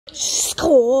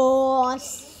School.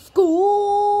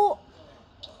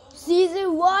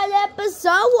 Season 1,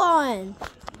 Episode 1.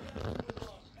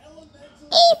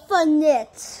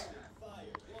 Ethernet.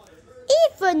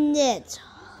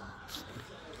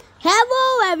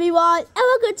 Hello, everyone, and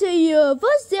welcome to your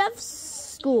first day of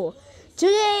school.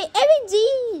 Today, every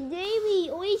day we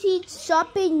only teach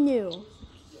something new.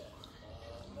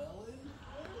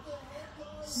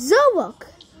 So, look,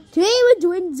 today we're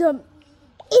doing some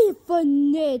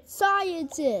Ethernet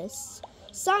sciences.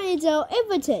 Science of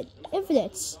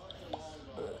Ethernet.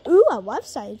 Ooh, I love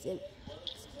science.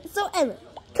 So, anyway,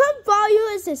 come follow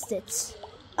your assistants.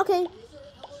 Okay.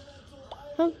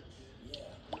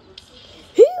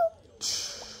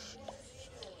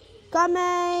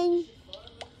 Coming.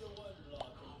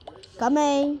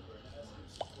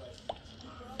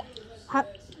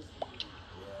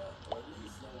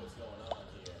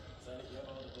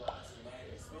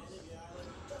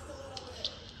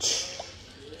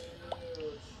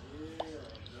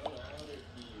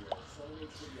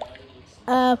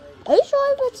 Are you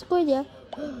sure that's a good idea?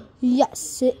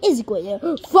 Yes, it is a good idea.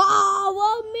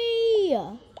 Follow me!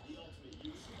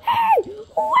 Hey!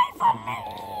 Wait for me!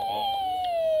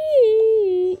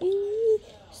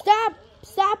 Stop!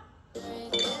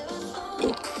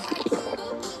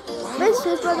 This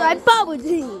is for my bubble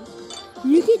tea.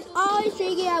 You can always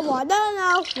drink it at one.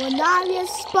 No. We're not your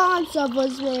sponsor for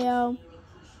sale.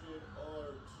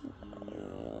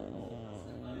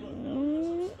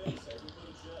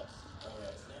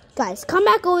 Guys, come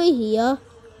back over here.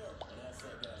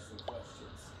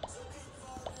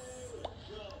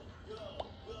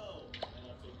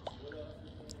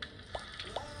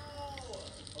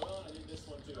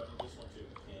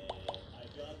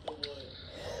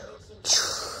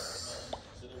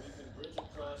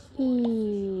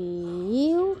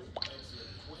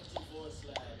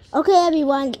 Okay,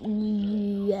 everyone,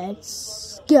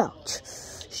 let's go.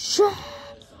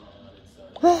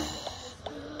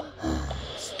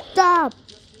 Stop.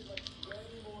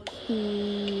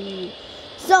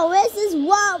 So this is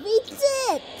what we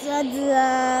did.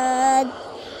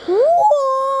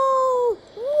 Whoa!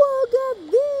 Look at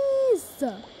this.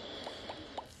 Wait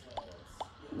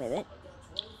a minute.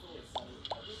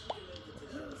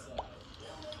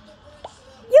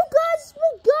 You guys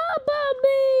forgot about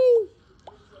me.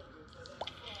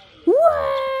 What?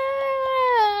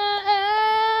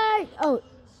 Oh,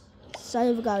 sorry,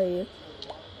 I forgot you.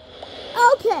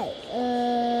 Okay,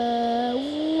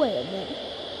 wait a minute.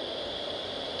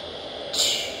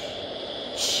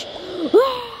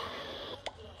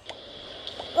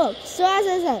 Oh, so as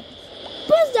I said,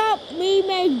 first up, we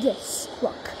made this.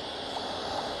 Look.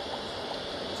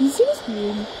 Do you see this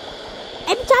room?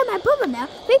 Every time I put them there,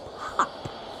 they pop.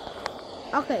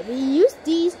 Okay, we use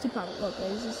these to pop. Look,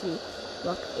 as you see.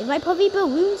 Look, if I put people,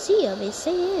 we won't see them. They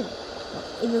stay in.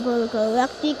 If you put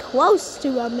directly close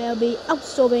to them, they'll be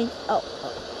absorbing. Oh,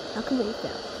 how can we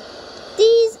tell?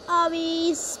 These are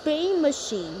the spring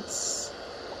machines.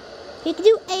 You can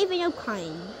do anything of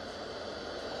kind.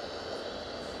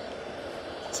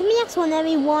 To the next one,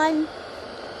 everyone.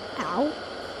 Ow.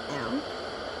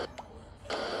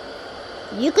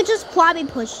 You could just probably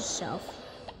push yourself,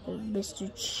 Mr.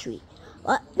 Tree.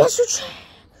 What, Mr. Tree?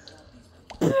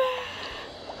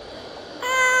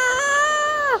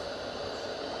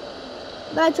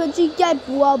 That's what you get,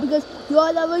 bro, because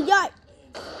you're the guy.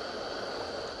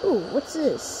 Ooh, what's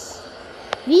this?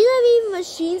 These are the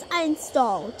machines I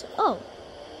installed. Oh,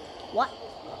 what?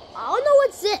 I don't know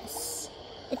what's this.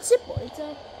 It's simple. It's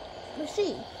a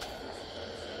machine.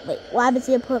 Wait, what happens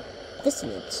if you put this in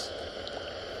it?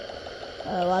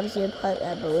 What happens if you put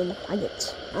a balloon on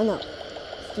it? I don't know.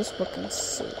 Just look and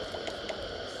see.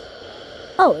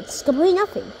 Oh, it's completely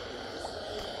nothing.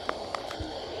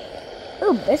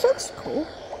 Oh, this looks cool.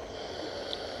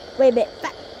 Wait a minute.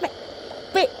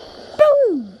 Wait.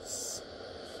 Booms!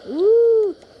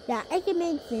 Ooh. Yeah, I can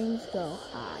make things go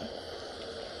high.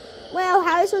 Well,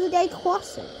 how are you supposed to get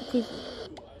across it?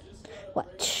 What?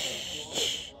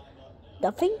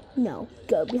 Nothing? No.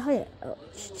 Go behind it. Oh.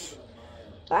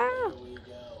 Ah.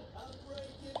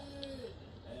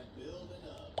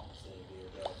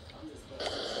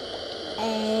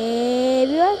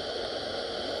 Everyone?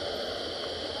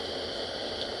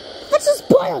 Let's just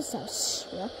boil ourselves.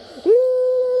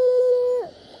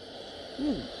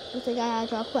 Looks like I had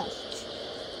to quest.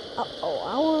 Oh,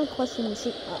 I want to question the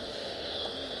machine.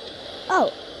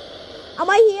 Oh, I'm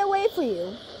right here waiting for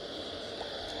you.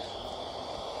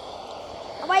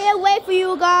 I'm right here waiting for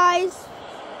you guys.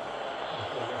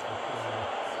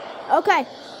 Okay.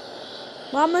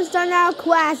 Mama's done our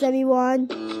class, everyone.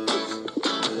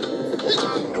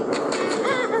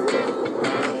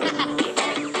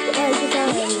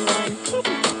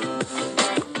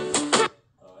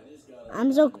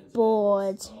 so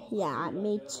bored. Yeah,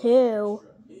 me too.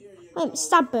 Wait,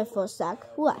 stop it for a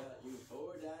sec. What?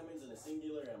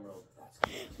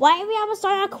 Why do we have to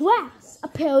start a quest? A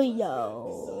period.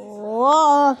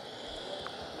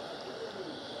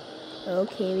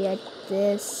 Okay, we had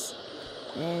this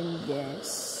and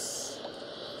this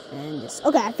and this.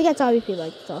 Okay, I think that's how we feel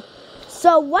like so.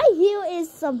 So right here is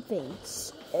something.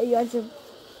 You have to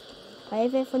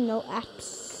private for no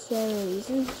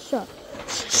reason. Sure.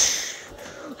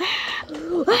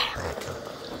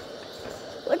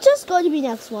 Let's just go to the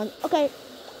next one. Okay.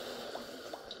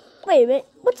 Wait a minute.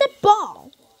 What's that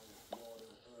ball?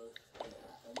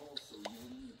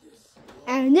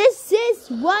 And this is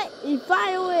what the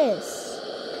final is.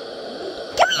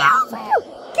 Get me out of here!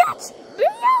 Get me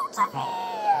out of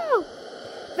here!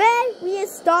 Then we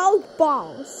installed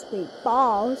balls. Wait,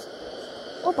 balls?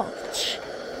 What balls?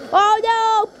 Oh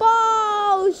no,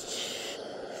 balls!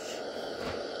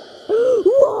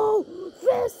 Whoa,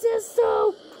 this is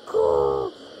so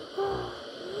cool.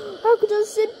 I could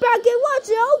just sit back and watch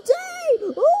it all day.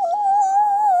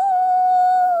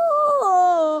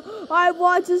 Ooh, I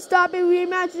want to stop and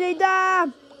reimagining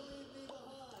them.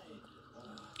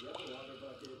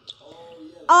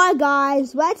 Alright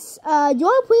guys, let's you want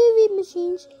to play with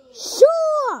machines?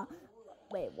 Sure!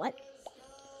 Wait, what?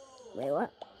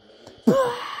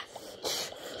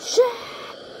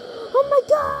 Oh my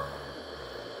god!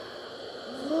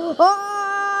 Oh!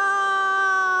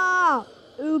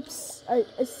 Oops.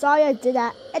 Sorry I did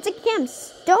that. It's okay, I'm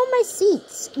still in my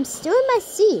seat. I'm still in my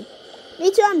seat.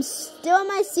 Me too, I'm still in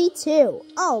my seat too.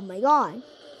 Oh my god.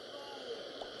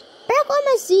 Back on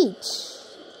my seat.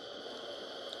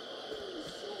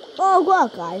 Oh,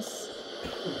 look, guys.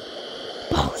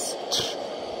 Balls.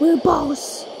 We're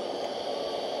balls.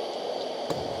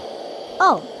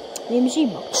 Oh, the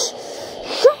machine box.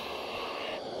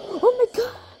 Oh my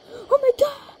god. Oh my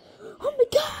god. Oh my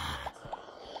god.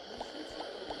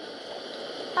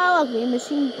 Oh, look, the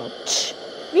machine box.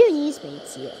 Really needs me to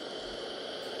see it.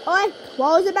 Alright,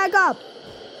 close it back up.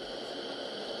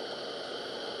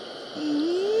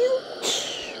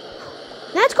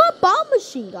 That's called ball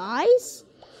machine, guys.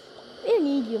 We don't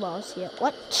need you balls here.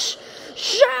 What?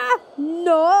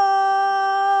 No!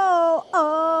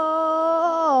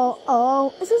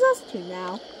 Oh. This is us two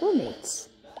now. Roommates.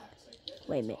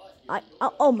 Wait a minute.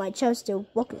 Oh, my chair's still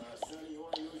walking.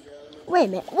 Wait a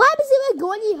minute. What happens if I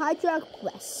go on the high track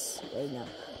quest? Wait, no.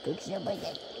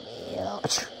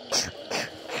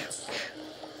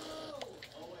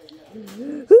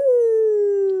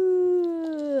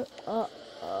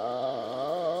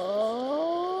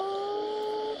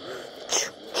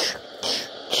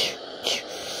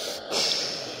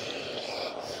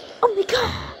 Oh my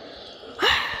god!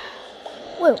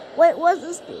 Wait, what's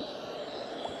this do?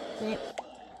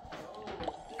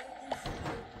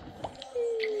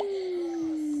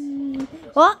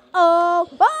 Uh-oh!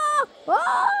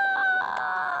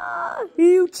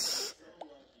 Huge!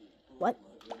 What?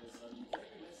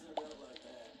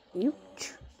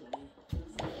 Huge?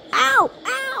 Ow!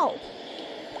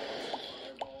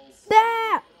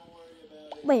 There!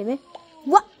 Wait a minute.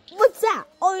 What's that?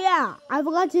 Oh yeah, I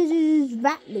forgot to use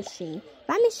that machine.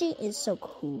 That machine is so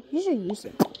cool. You should use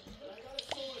it.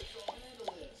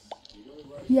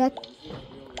 Yeah.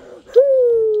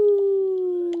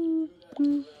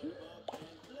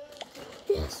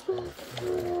 Yes, my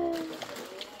friend.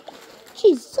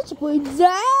 She's such a boy.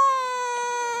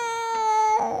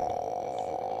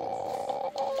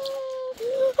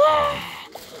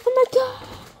 Oh my god.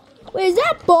 Wait, is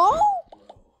that ball?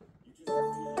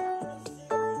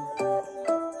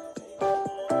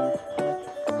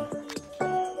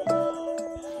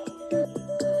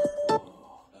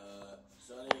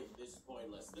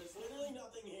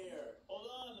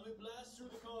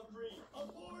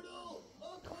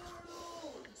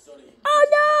 Oh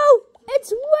no!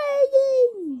 It's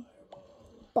raining!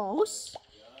 Boss?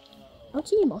 I'll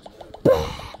see you, boss.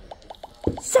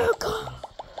 Circle!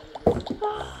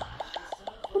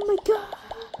 Oh my god!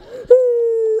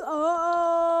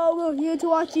 Oh, we're here to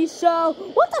watch this show.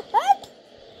 What the heck?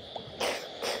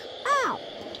 Ow!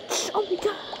 Oh my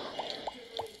god!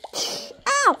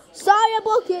 Ow! Sorry, I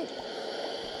broke it.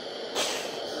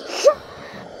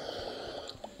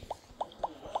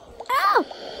 Ow!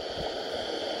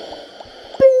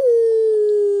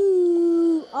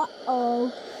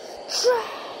 Uh-oh.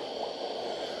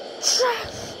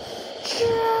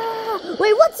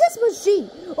 Wait, what's this machine?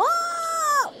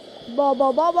 Oh!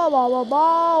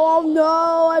 Oh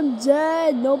no, I'm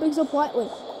dead. No big surprise. Wait.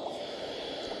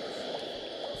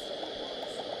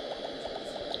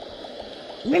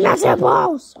 Massive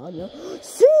balls. Oh no.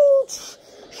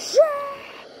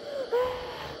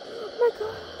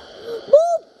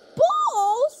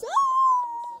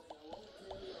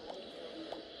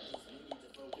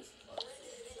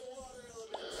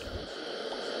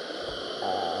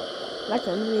 Like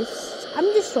I'm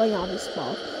just showing all these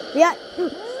balls. Yeah.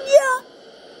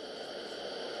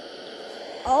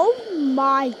 Oh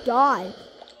my god.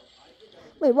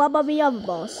 Wait, what about the other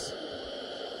balls?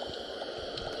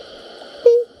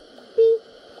 Beep, beep,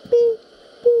 beep,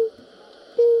 beep,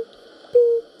 beep,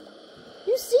 beep.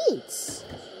 You see it?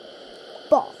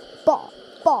 Ball, ball,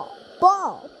 ball,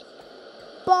 ball,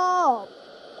 ball,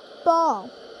 ball.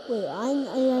 Wait, I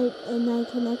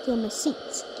connected my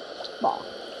seats. Ball.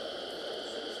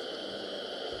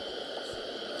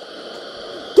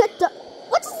 Get the.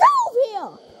 What's over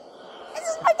here? This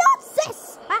is my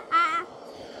nonsense.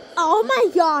 Oh my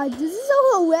god, this is so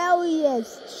hilarious.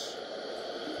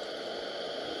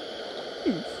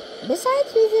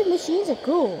 Besides, these machines are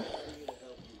cool.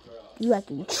 You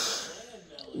reckon?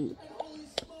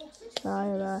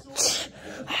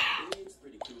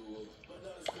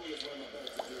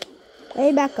 Let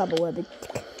me back up a little bit.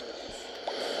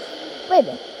 Wait a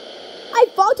minute. I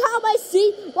fall out of my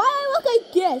seat. Why do I look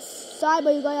like this? Sorry,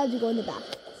 but you're gonna have to go in the back.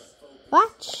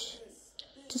 Watch.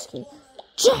 Just kidding.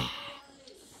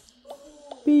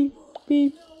 Beep,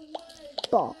 beep.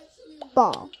 Ball.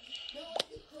 Ball.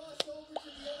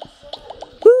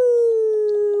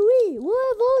 Woo-wee. What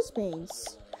are those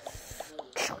things?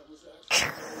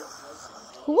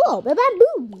 Whoa, they're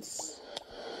bamboos.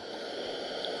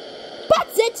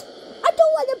 That's it. I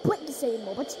don't want to break this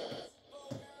anymore, but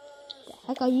the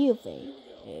heck are you thing?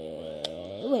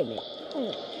 Wait a minute.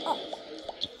 Oh.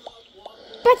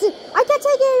 That's it. I can't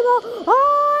take it anymore.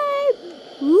 I'm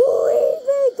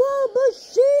leaving the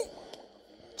machine.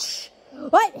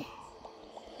 What?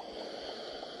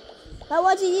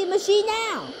 What's in the machine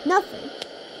now? Nothing.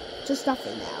 Just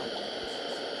nothing now.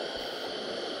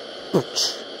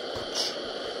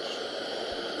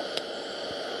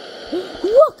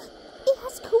 Look! It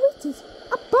has created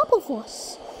a bubble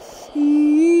force.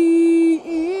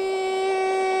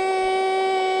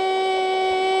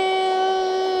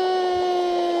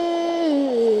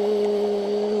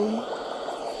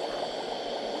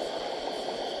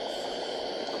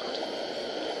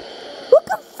 Look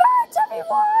at that,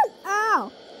 everyone!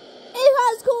 Ow! It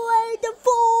has created the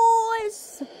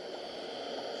force!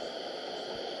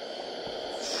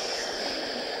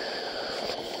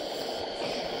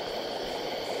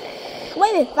 Wait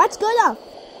a minute, that's good enough.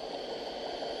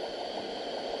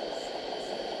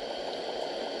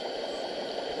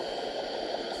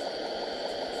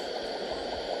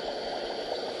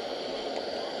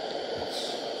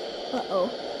 Uh-oh.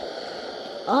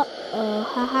 Uh-oh,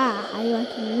 haha, how do you like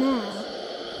it now?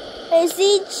 Is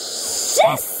it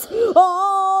just?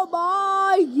 Oh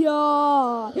my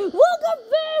god! Look at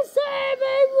this,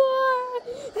 everyone!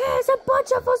 There's a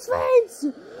bunch of us friends!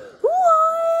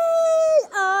 What?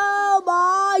 Oh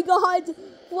my god!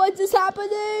 What is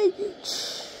happening?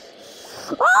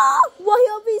 Ah! Why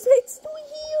are these hits doing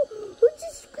here? What's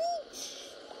this screech?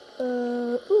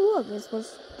 Ooh, this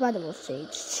was incredible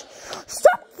stage.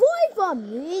 Stop flying from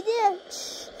me, idiot!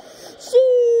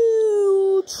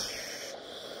 Shoot!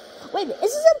 Wait a minute,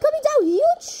 is this coming down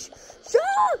here?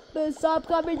 Stop! Stop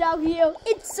coming down here!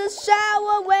 It's a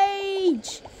shower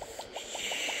wage!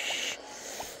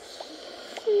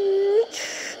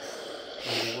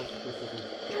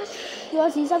 You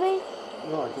want to see something?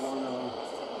 No, I don't want to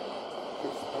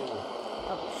fix the table.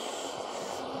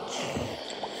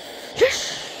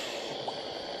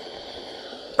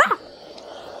 Ah!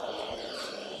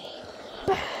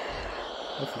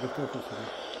 That's a good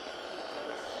difference.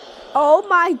 Oh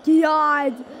my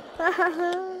god!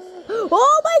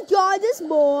 Oh my god, there's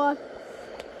more!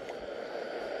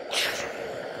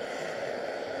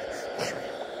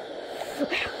 Oh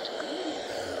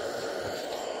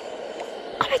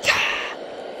my god!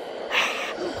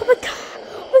 Oh my god!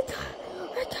 Oh my god!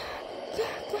 Oh my god!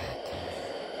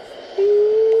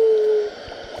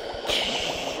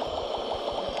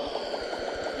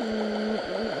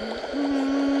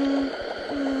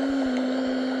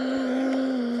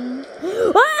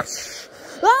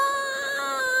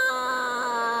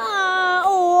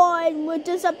 Oh, and we're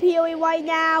disappearing right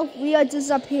now. We are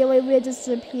disappearing. We're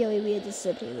disappearing. We're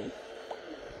disappearing.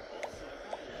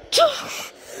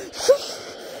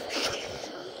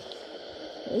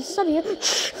 Is something here?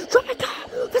 Oh my god!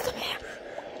 What's up here?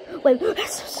 Wait,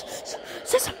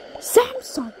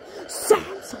 Samson!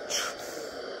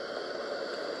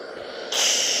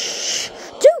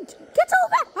 Dude, get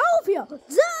over here!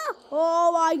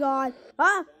 Oh my god!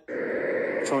 Huh?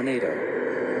 Tornado.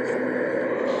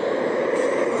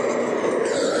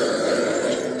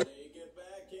 Get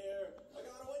back here! I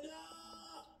got a window!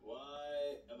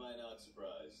 Why am I not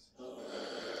surprised?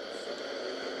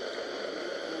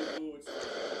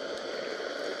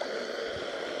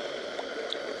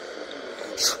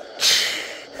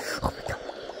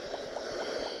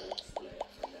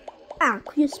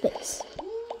 your space.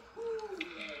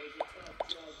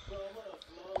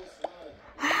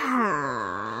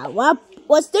 Well,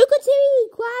 we're still continuing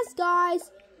class,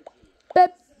 guys.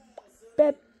 Beep,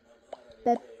 beep,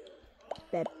 beep,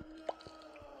 beep.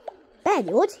 Ben,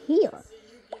 what's here?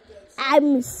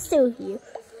 I'm still here.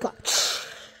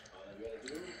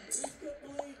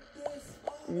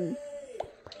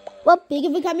 Well, thank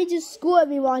you for coming to school,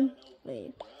 everyone.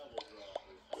 Wait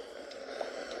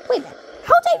a minute.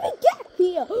 How did I even get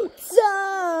here?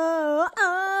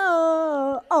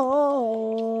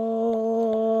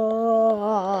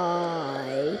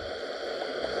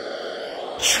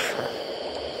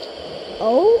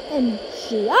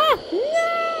 OMG. Ah,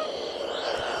 no!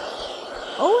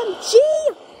 OMG!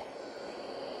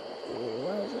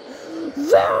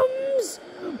 Vrooms!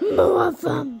 More of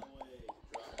them!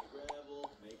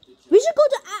 We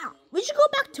should go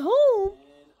back to home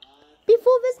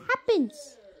before this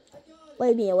happens.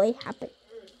 Wait a minute, what happened?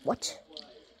 What?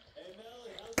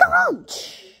 Come on!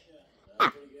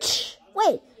 Ouch!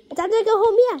 Wait, it's time to go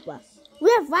home yet. Well, we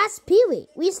have last period.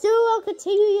 We still will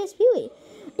continue this period.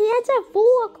 And it's at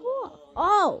 4 o'clock.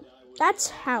 Oh, that's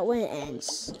how it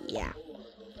ends. Yeah.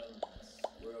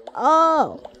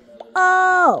 Oh,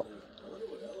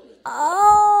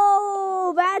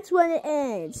 that's when it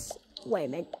ends. Wait a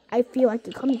minute, I feel like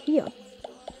to come here.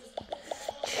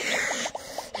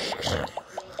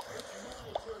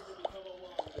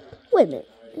 Wait a minute.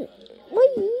 What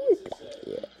are you doing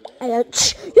here?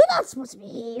 You're not supposed to be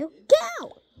here. Get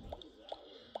out!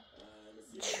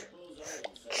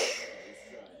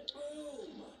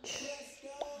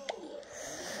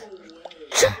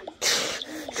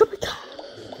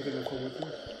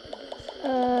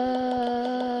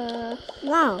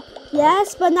 No.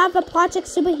 Yes, but not the Project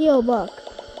Superhero book.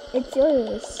 It's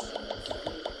yours.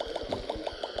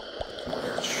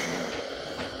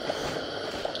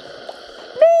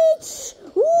 Beach!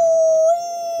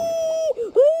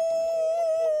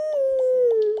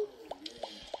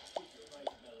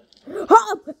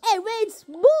 Hop! It rains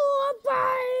more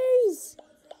birds!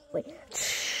 Wait.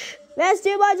 There's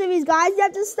too much of these guys. You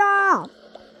have to stop.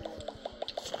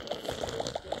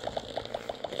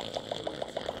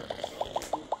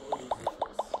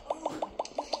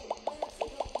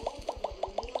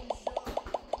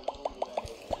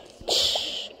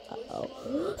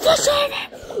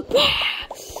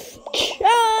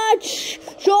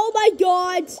 Oh my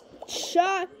God!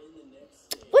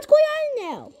 What's going on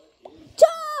now?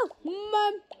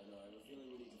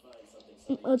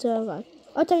 I'll tell you.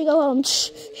 I'll tell you to go home.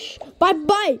 Bye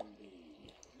bye.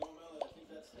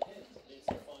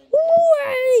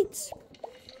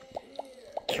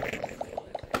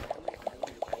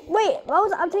 Wait,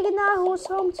 I'm taking that horse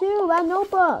home too. That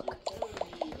notebook.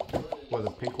 What,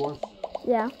 the pink one?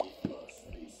 Yeah.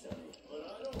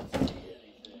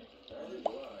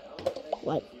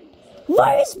 What?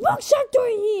 What is Bookshop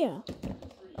doing here?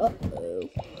 Uh-oh.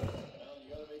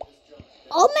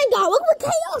 Oh my God, look what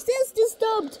chaos is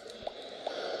disturbed.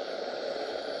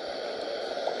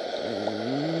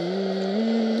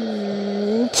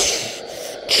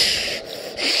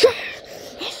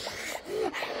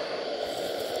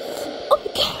 Oh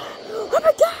my God. Oh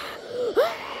my God.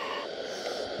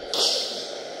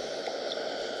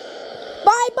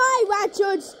 Bye-bye,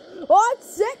 Ratchets.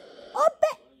 What's it?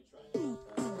 Open.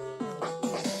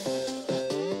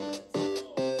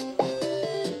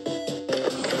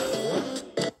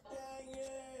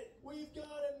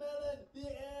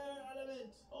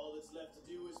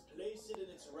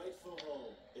 Rightful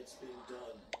home. It's been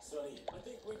done. Sonny, I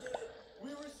think we did it. We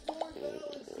restored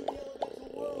balance to the elemental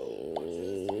world.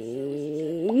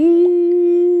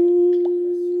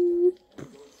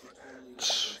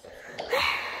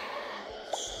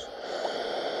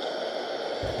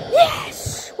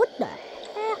 Yes! What the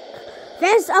heck?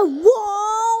 There's a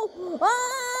wall!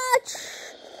 Watch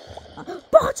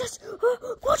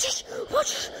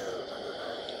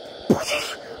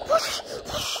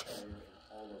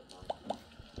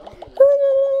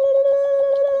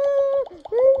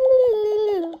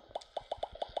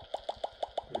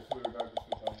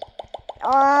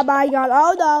Oh my God,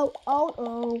 oh no, oh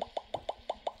no.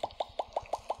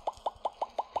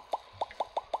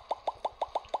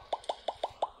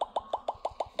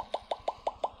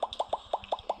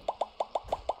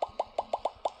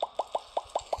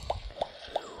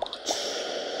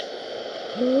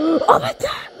 Oh my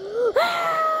God!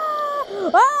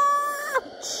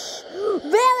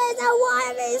 There is a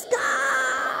wiry sky!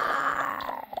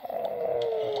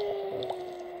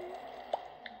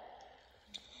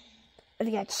 And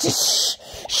again,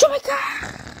 show my car!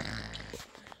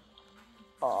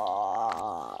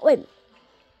 Oh, wait a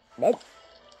minute.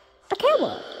 A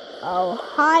camera. Oh,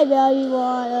 hi, baby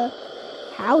water.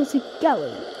 How's it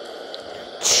going?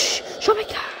 Shh, show me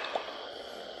car.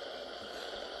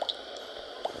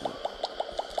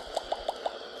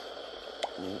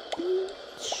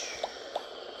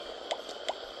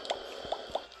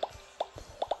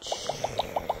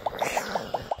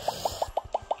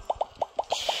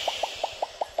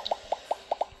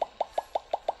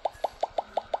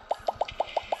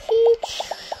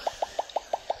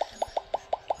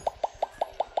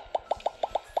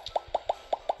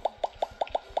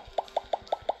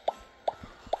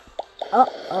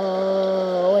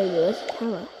 Uh-oh, wait a minute, where's the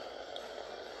camera?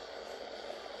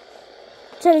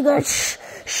 Tell me, go, shh,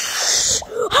 shh,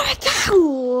 oh my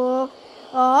god!